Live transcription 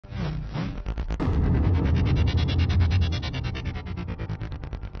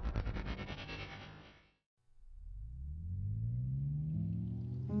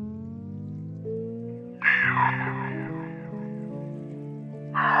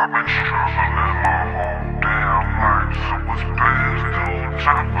been struggling my whole damn life, so it's past due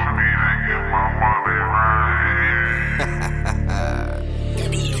time for me to get my money right.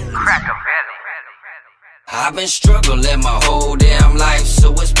 Crackaveli. I've been struggling my whole damn life,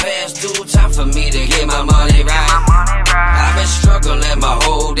 so it's past due time for me to get my money right. I've been struggling my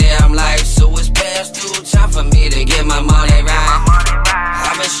whole damn life, so it's past due time for me to get my money right.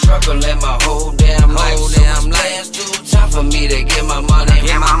 I've been struggling my whole damn life, so it's past due time for me to get my money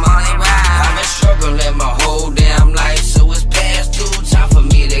right. I've been struggling my whole damn life, so it's past due time for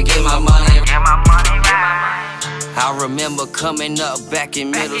me to get my money right. I remember coming up back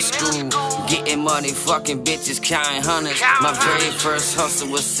in middle school, getting money, fucking bitches, counting hundreds. My very first hustle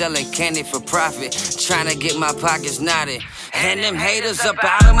was selling candy for profit, trying to get my pockets knotted. And them haters up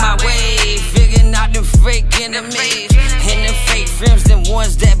out of my way, figuring out them fake enemies, and them fake friends, them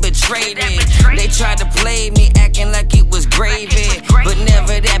ones that betrayed me. They tried to play me, acting like it was gravy, but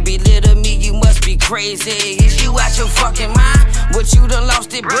never that belittle me, you must be crazy. Is you out your fucking mind? What, you done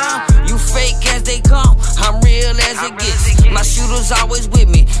lost it, bro? You fake as they come, I'm real as it gets. My shooter's always with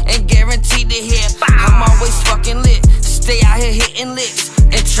me, and guaranteed to hit. I'm always fucking lit, stay out here hitting licks,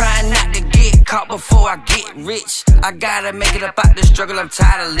 and trying not to get caught before I get rich. I gotta make it up out the struggle, I'm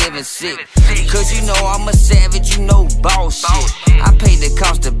tired of living sick. Cause you know I'm a savage, you know boss shit. I paid the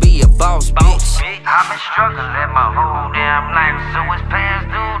cost to be a boss, bitch. I've been struggling my whole damn life, so it's past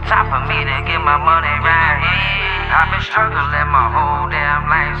due time for me to get my money right. I've been struggling my whole damn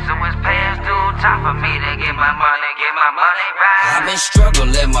life, so it's past due time for me to get my money right. I've been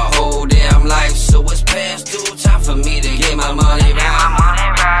struggling my whole damn life, so it's past due time for me to get my money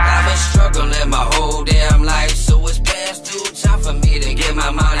right. I've been struggling my whole damn life, so it's past due time for me to get my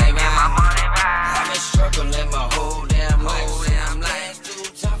money right. I've been struggling my whole damn life, so it's past due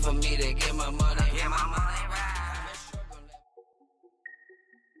time for me to get my money right.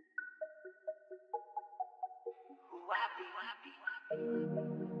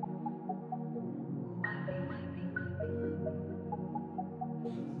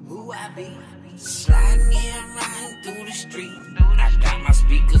 Who I be? Sliding, yeah, riding through the street. I got my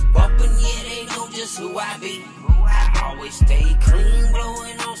speakers bumping, yeah, they know just who I be. I always stay clean,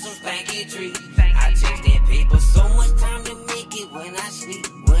 blowing on some spanky trees. I chase that paper, so much time to make it when I sleep.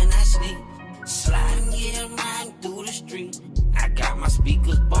 Sliding, yeah, riding through the street. I got my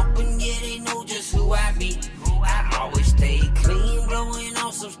speakers bumping, yeah, they know just who I be. I always stay clean, blowing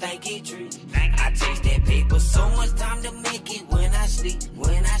on some stanky trees. I chase that paper, so much time to make it when I sleep.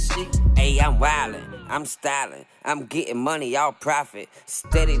 Hey, I'm wildin', I'm styling, I'm getting money, all profit.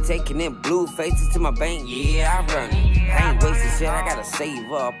 Steady taking them blue faces to my bank, yeah, I run it. I ain't wasting shit, I gotta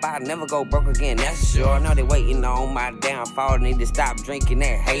save up. I'll never go broke again, that's sure. I know they waiting on my downfall. Need to stop drinking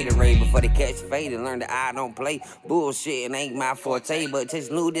that haterade before they catch fade and learn that I don't play bullshit and ain't my forte. But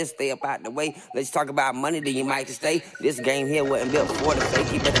just knew this, stay up out the way. Let's talk about money, then you might stay. This game here wasn't built for the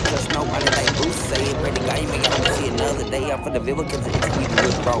fake. You better trust nobody like Bruce say. Pray to God you make it home to see another day. I'm for the Viva cause it's we do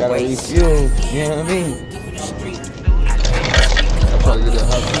it wrong way. You know what I mean? I'm trying to get that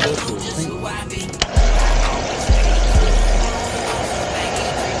hot shit.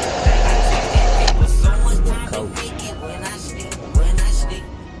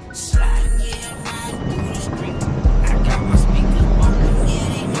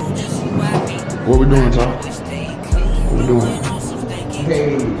 What we doing, Tom? What we doing?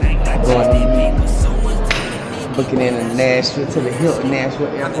 Hey, booking in Nashville to the Hilton Nashville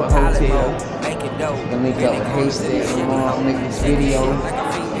Airport Hotel. Gonna link up with Haystak tomorrow, make this video.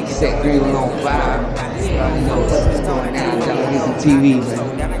 Set Greenland on fire. Y'all know what's going down. Y'all get some TV, man.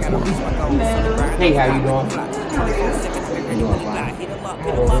 Hey, how you doing? You doing fine?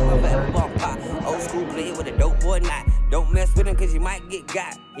 Old school player with a dope boy knot. Don't mess with him cause you might get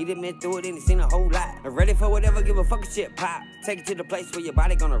got. He done been through it and he seen a whole lot. I'm ready for whatever, give a fucking shit pop. Take it to the place where your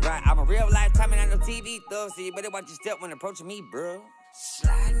body gonna ride. I'm a real life timing on no TV stuff, so you better watch your step when approaching me, bro.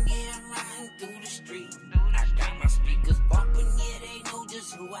 Sliding, yeah, I'm riding through the street. I got my speakers bumping, yeah, they know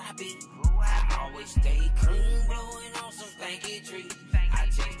just who I be. I always stay clean, blowing on some spanky trees. I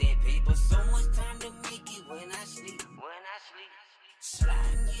chase that paper, so much time to make it when I sleep.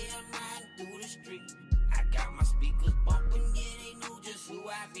 Sliding, yeah, I'm riding through the street. I got my speakers bumping, yeah, they know just who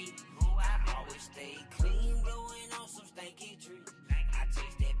I be. I always stay clean, blowing on some stanky trees. I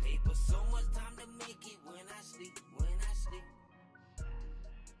chase that paper, so much time to make it when I sleep.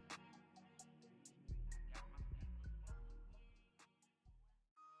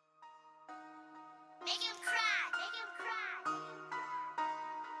 Make him cry.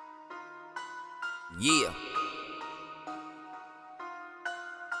 Yeah.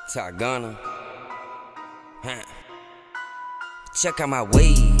 Tagana. Huh. Check out my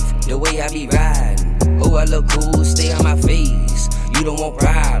wave, the way I be riding. Oh, I look cool, stay on my face. You don't want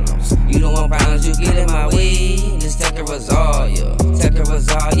problems, you don't want problems, you get in my way. This Tucker was all ya,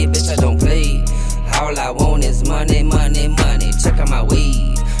 bitch, I don't play. All I want is money, money, money. Check out my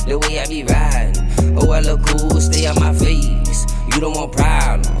wave, the way I be riding. Oh, I look cool, stay on my face. You don't want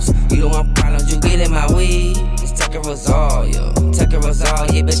problems, you get in my way. This Tucker was all ya,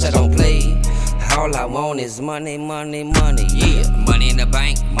 bitch, I don't play. All I want is money, money, money, yeah. Money in the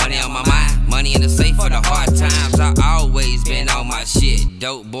bank, money on my mind, money in the safe for the hard times. I always been on my shit.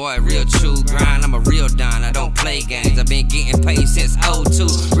 Dope boy, real true grind. I'm a real don, I don't play games. I've been getting paid since 02.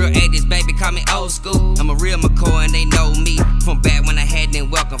 Real 80s, baby, call me old school. I'm a real McCoy and they know me from back when I had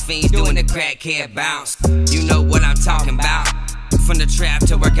them welcome fiends doing the crackhead bounce. You know what I'm talking about. From the trap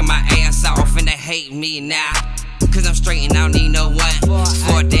to working my ass off and they hate me now. Cause I'm straight and I don't need no one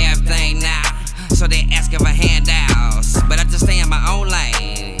for a damn thing now. So they asking for handouts, but I just stay in my own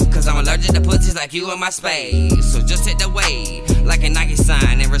lane. Cause I'm allergic to pussies like you in my space. So just hit the wave like a Nike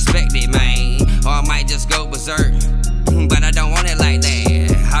sign and respect it, man. Or I might just go berserk, but I don't want it like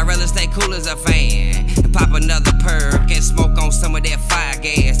that. I'd rather stay cool as a fan and pop another perk and smoke on some of that fire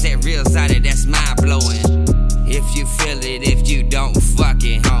gas. That real side, that's mind blowing. If you feel it, if you don't, fuck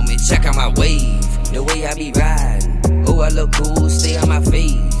it, homie. Check out my wave, the way I be riding. Oh, I look cool, stay on my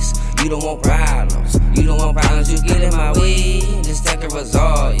face. You don't want problems, you get in my way. This Tucker was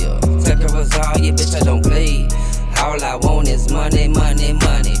all ya, bitch, I don't play. All I want is money, money,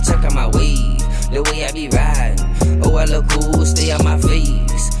 money. Check out my wave, the way I be riding. Oh, I look cool, stay on my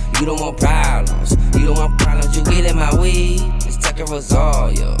face. You don't want problems, you get in my way. This Tucker was all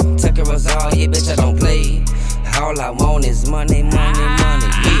ya, bitch, I don't play. All I want is money, money, money,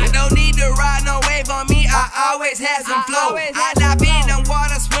 yeah. I don't need to ride no wave on me, I always have some flow. I dive in the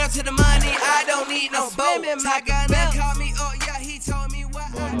water, swim to the money, I don't need no boat. My gunner called me up, yeah, he told me what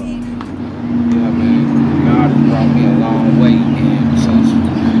I need. Yeah, man, God has brought me a long way, and since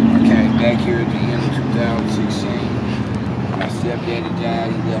I came back here at the end of 2016, my stepdaddy died.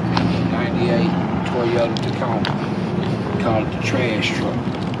 He left me a 98 Toyota Tacoma, called it the trash truck,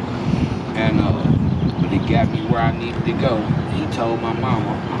 and but it got me where I needed to go. He told my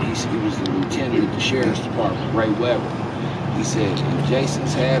mama, he was the lieutenant at the sheriff's department, Ray Weber. He said, if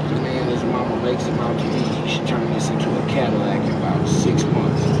Jason's half the man his mama makes him out to be, he should turn this into a Cadillac in about 6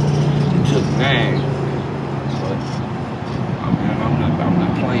 months. It took 9, but I'm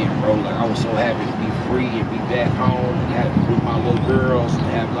not playing, bro. Like, I was so happy to be free and be back home and have with my little girls and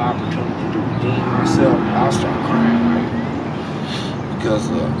have the opportunity to redeem myself. I'll start crying, right? Because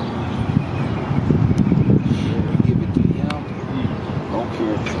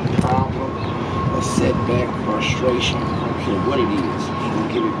problem, a setback, frustration, I don't care what it is, he gonna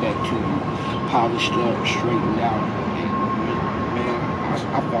give it back to you, polished up, straightened out. And man,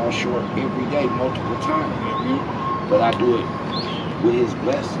 I fall short every day, multiple times, but I do it with his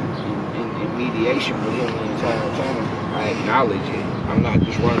blessing and mediation with him the entire time. I acknowledge it. I'm not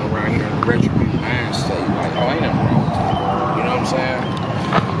just running around here in a retributive mind state like, oh, ain't nothing wrong with that. You know what I'm saying?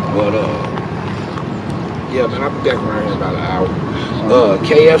 But yeah, man, I'll be back around here in about an hour.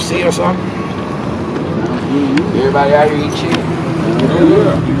 KFC or something? Everybody out here eat chicken?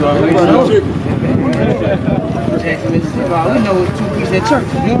 You got chicken. We know what 2 pieces at church.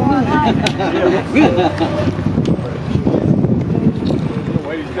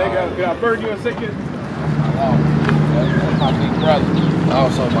 Can I burn you a second? That's my big brother.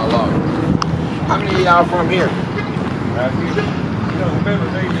 Also my lawyer. How many of y'all from here?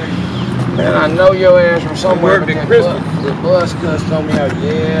 Man, I know your ass from somewhere. The bus cuss told me out.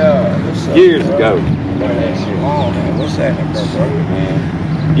 Yeah. Years ago. Oh, man. What's happening, bro?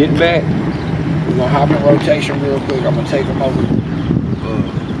 Man. Getting back. We're going to hop in rotation real quick. I'm going to take them over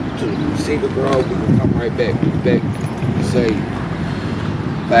to Cedar Grove. We're going to come right back. We'll be back, say,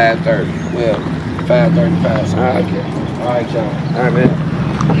 5:30. Well, 5:35. All right. All right, y'all. All right, man.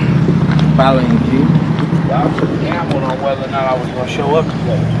 Following you. I was gambling on whether or not I was going to show up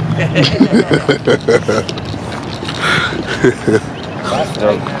today.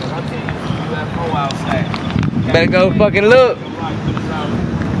 Better go fucking look. Yeah,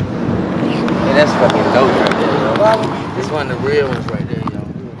 that's fucking dope right there, yo. This one of the real ones right there, yo.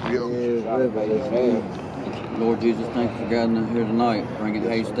 Lord Jesus, thank you for gathering us here tonight, bringing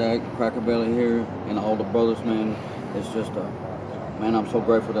Haystak, Crackaveli here, and all the brothers, man. It's just man, I'm so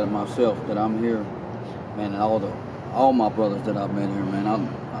grateful that myself that I'm here, man, and all my brothers that I've met here, man.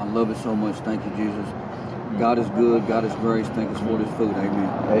 I love it so much. Thank you, Jesus. God is good. God is grace. Thank us for this food. Amen.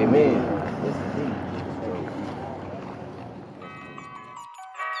 Amen.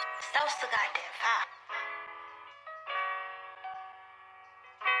 So goddamn fine.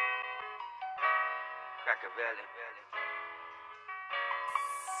 Crackaveli.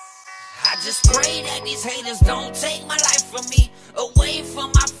 I just pray that these haters don't take my life from me, away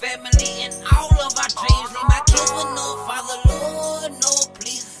from my family and all of our dreams. Leave my kids with no father, Lord, no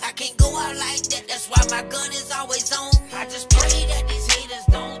please. I can't go out like that, that's why my gun is always on me. I just pray that these haters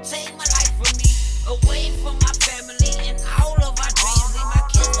don't take my life from me, away from my family and all of our dreams. Leave my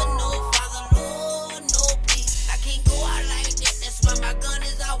kids with no father, Lord, no please. I can't go out like that, that's why my gun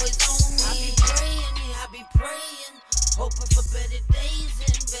is always on me. I be praying, yeah, I be praying, hoping for better days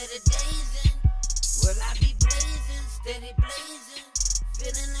and better days. Will I be blazing, steady blazing,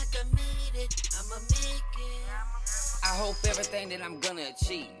 feeling like I made it, I'ma make it. I hope everything that I'm gonna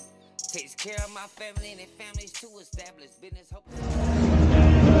achieve takes care of my family and their families to establish business. Hope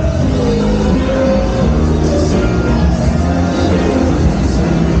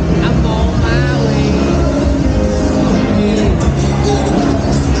I'm on my way.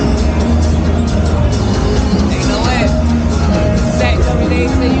 Ain't no way. Zach told me they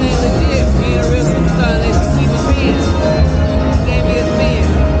say you ain't legit. You ain't a real superstar unless you keep it real. He gave me his pen.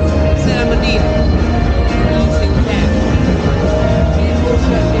 He said I'ma need it. You see what's happening. These fools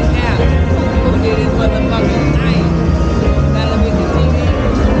shut shit down. Who did this motherfucking thing? Television TV?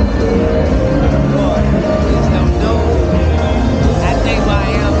 Boy, please don't know. I think who I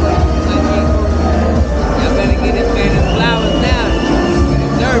am, but y'all better get this man his flowers now. He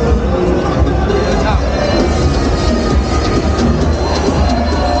deserve it. Real talk.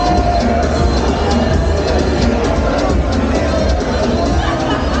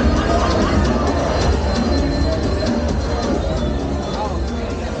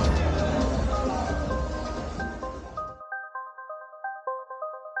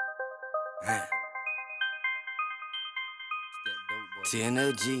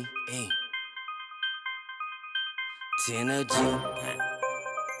 Synergy, eh? Synergy,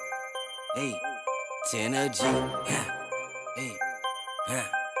 hey, synergy, hey,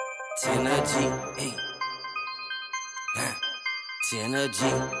 synergy, hey,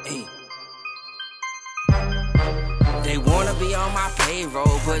 synergy, hey. They wanna be on my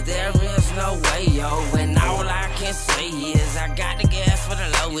payroll, but there is no way, yo. And all I can say is I got the gas for the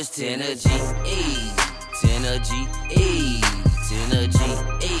lowest. Synergy, eh? Synergy, eh? Synergy,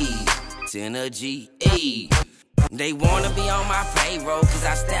 eh? Synergy, eh? They wanna be on my payroll, cause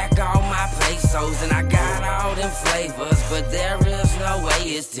I stack all my pesos and I got all them flavors, but there is no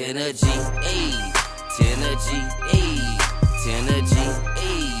way it's Synergy, eh? Synergy, eh? Synergy,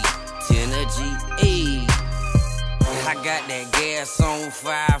 eh? Synergy, eh? I got that gas on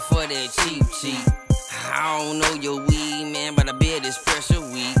fire for that cheap. I don't know your weed, man, but I bet it's pressure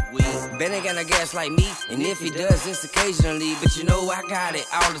weed. Ben ain't got no gas like me, and if he does, it's occasionally. But you know I got it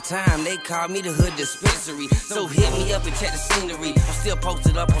all the time. They call me the hood dispensary, so hit me up and check the scenery. I'm still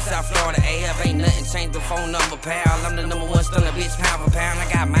posted up on South Florida AF. Ain't nothing changed but phone number, pal. I'm the #1 stunner, bitch, pound for pound. I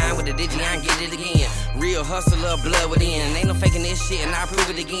got mine with the digi, I ain't get it again. Real hustler, blood within. Ain't no faking this shit, and I prove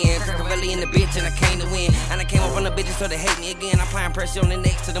it again. Crackaveli in the bitch, and I came to win. And I came up on the bitches, so they hate me again. I'm applying pressure on the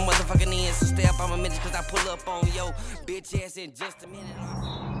neck to the motherfucking end. So stay up on my minutes, cause I pull up on yo bitch ass in just a minute.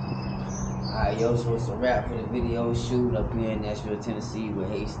 Alright, yo, so it's a wrap for the video shoot up here in Nashville, Tennessee with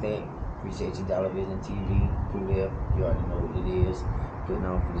Haystak. Appreciate you, Television TV. Cool there. You already know what it is. Putting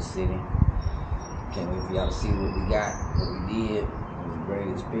on for the city. Can't wait for y'all to see what we got, what we did. It was a great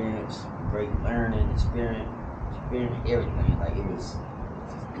experience, great learning experience, everything. Like, it was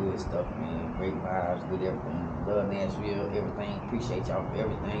just good stuff, man. Great vibes, good everything. Love Nashville, everything. Appreciate y'all for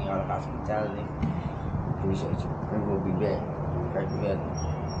everything, y'all the hospitality. Appreciate you. And we'll be back.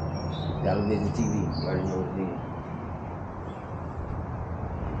 Crackaveli. Television TV. You already know what it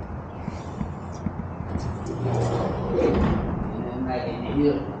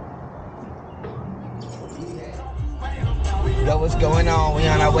is. Yo, what's going on? We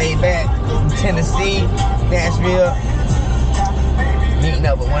on our way back. Tennessee, Nashville. Meeting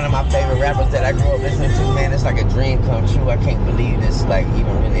up with one of my favorite rappers that I grew up listening to, man. It's like a dream come true. I can't believe this like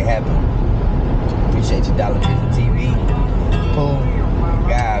even really happened. Appreciate you, Television TV. Cool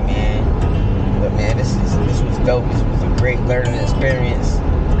guy, man. But man, this was dope. This was a great learning experience.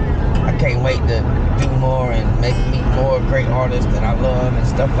 I can't wait to do more and meet more great artists that I love and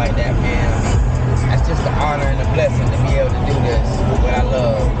stuff like that, man. I mean, that's just an honor and a blessing to be able to do this, what I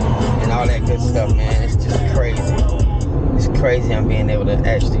love, and all that good stuff, man. It's just crazy. It's crazy I'm being able to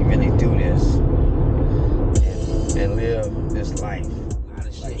actually really do this and live this life. A lot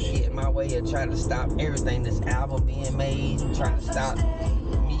of shit getting my way of trying to stop everything, this album being made, trying to stop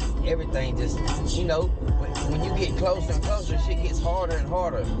me, everything just, you know, when you get closer and closer, shit gets harder and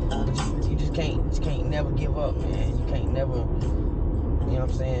harder. But you just can't never give up, man. You can't never, you know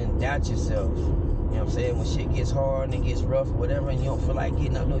what I'm saying, doubt yourself. You know what I'm saying? When shit gets hard and it gets rough or whatever, and you don't feel like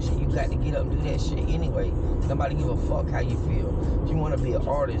getting up, no shit, you got to get up and do that shit anyway. Nobody give a fuck how you feel. If you want to be an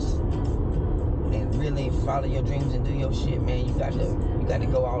artist and really follow your dreams and do your shit, man, you got to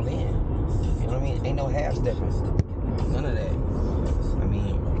go all in. You know what I mean? Ain't no half stepping. None of that. I mean,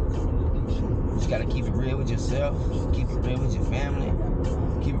 you just gotta keep it real with yourself, keep it real with your family,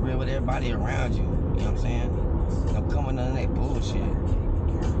 keep it real with everybody around you. You know what I'm saying? Don't come with none of that bullshit.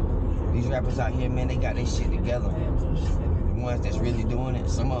 These rappers out here, man, they got their shit together. The ones that's really doing it,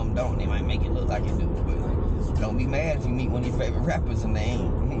 some of them don't. They might make it look like it do, but don't be mad if you meet one of your favorite rappers and they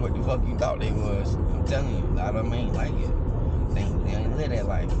ain't what the fuck you thought they was. I'm telling you, a lot of them ain't like it. They ain't live that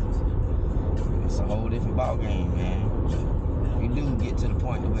life. It's a whole different ball game, man. If you do get to the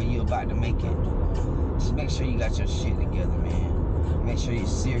point where you're about to make it, just make sure you got your shit together, man. Make sure you're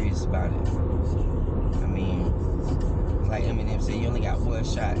serious about it. I mean, like Eminem said, you only got one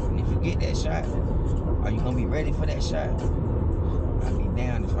shot. And if you get that shot, are you gonna be ready for that shot? I'd be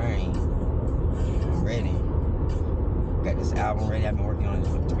down if I ain't. I'm ready. Got this album ready. I've been working on it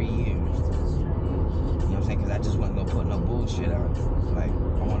for 3 years. You know what I'm saying? Because I just wasn't gonna put no bullshit out. Like,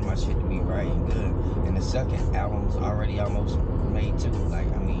 I wanted my shit to be right and good. And the second album's already almost made too. Like,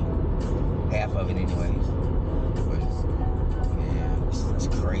 I mean, half of it anyways. But, yeah, it's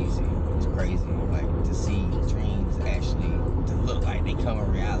crazy. It's crazy. Like, to see dreams actually, to look like they come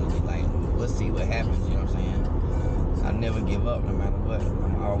in reality. Like, we'll see what happens, you know what I'm saying? I never give up no matter what.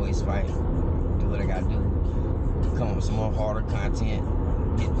 I'm always fight. Do what I gotta do. Come up with some more harder content.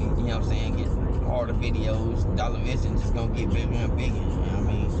 Get, you know what I'm saying? Get harder videos. Dollar Vision just gonna get bigger and bigger. You know what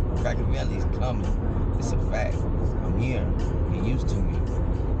I mean? Crackaveli's coming. It's a fact. I'm here. Get used to me.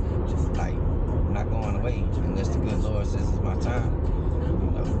 Just like, I'm not going away unless the good Lord says it's my time.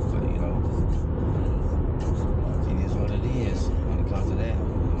 You know, but you know, it is what it is when it comes to that.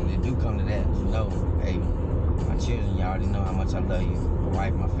 When it do come to that, you know, hey, my children, y'all already know how much I love you. My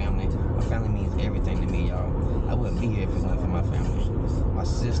wife, my family. My family means everything to me, y'all. I wouldn't be here if it wasn't for my family. My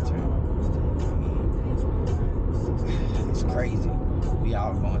sister. I mean, it's crazy. We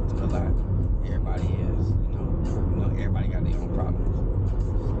all going through a lot. Everybody is, you know, everybody got their own problems.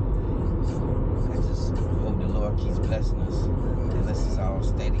 I just hope the Lord keeps blessing us and lets us all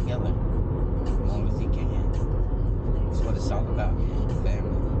stay together as long as He can. That's what it's all about, man.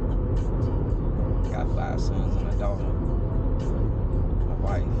 Family. Got 5 sons and a daughter. My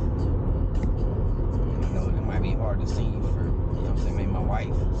wife. You know, it might be hard to see you for, you know what I'm saying, maybe my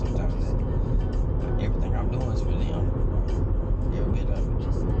wife sometimes. Everything I'm doing is for them. Every bit of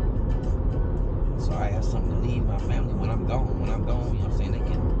it. So I have something to leave my family when I'm gone. When I'm gone, you know what I'm saying, they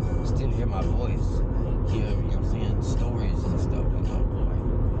can still hear my voice. Hear, you know what I'm saying, stories and stuff, you know. Like,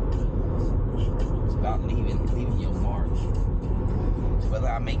 it's about leaving your mark. Whether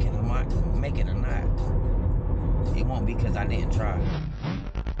I make it or not, it won't be because I didn't try.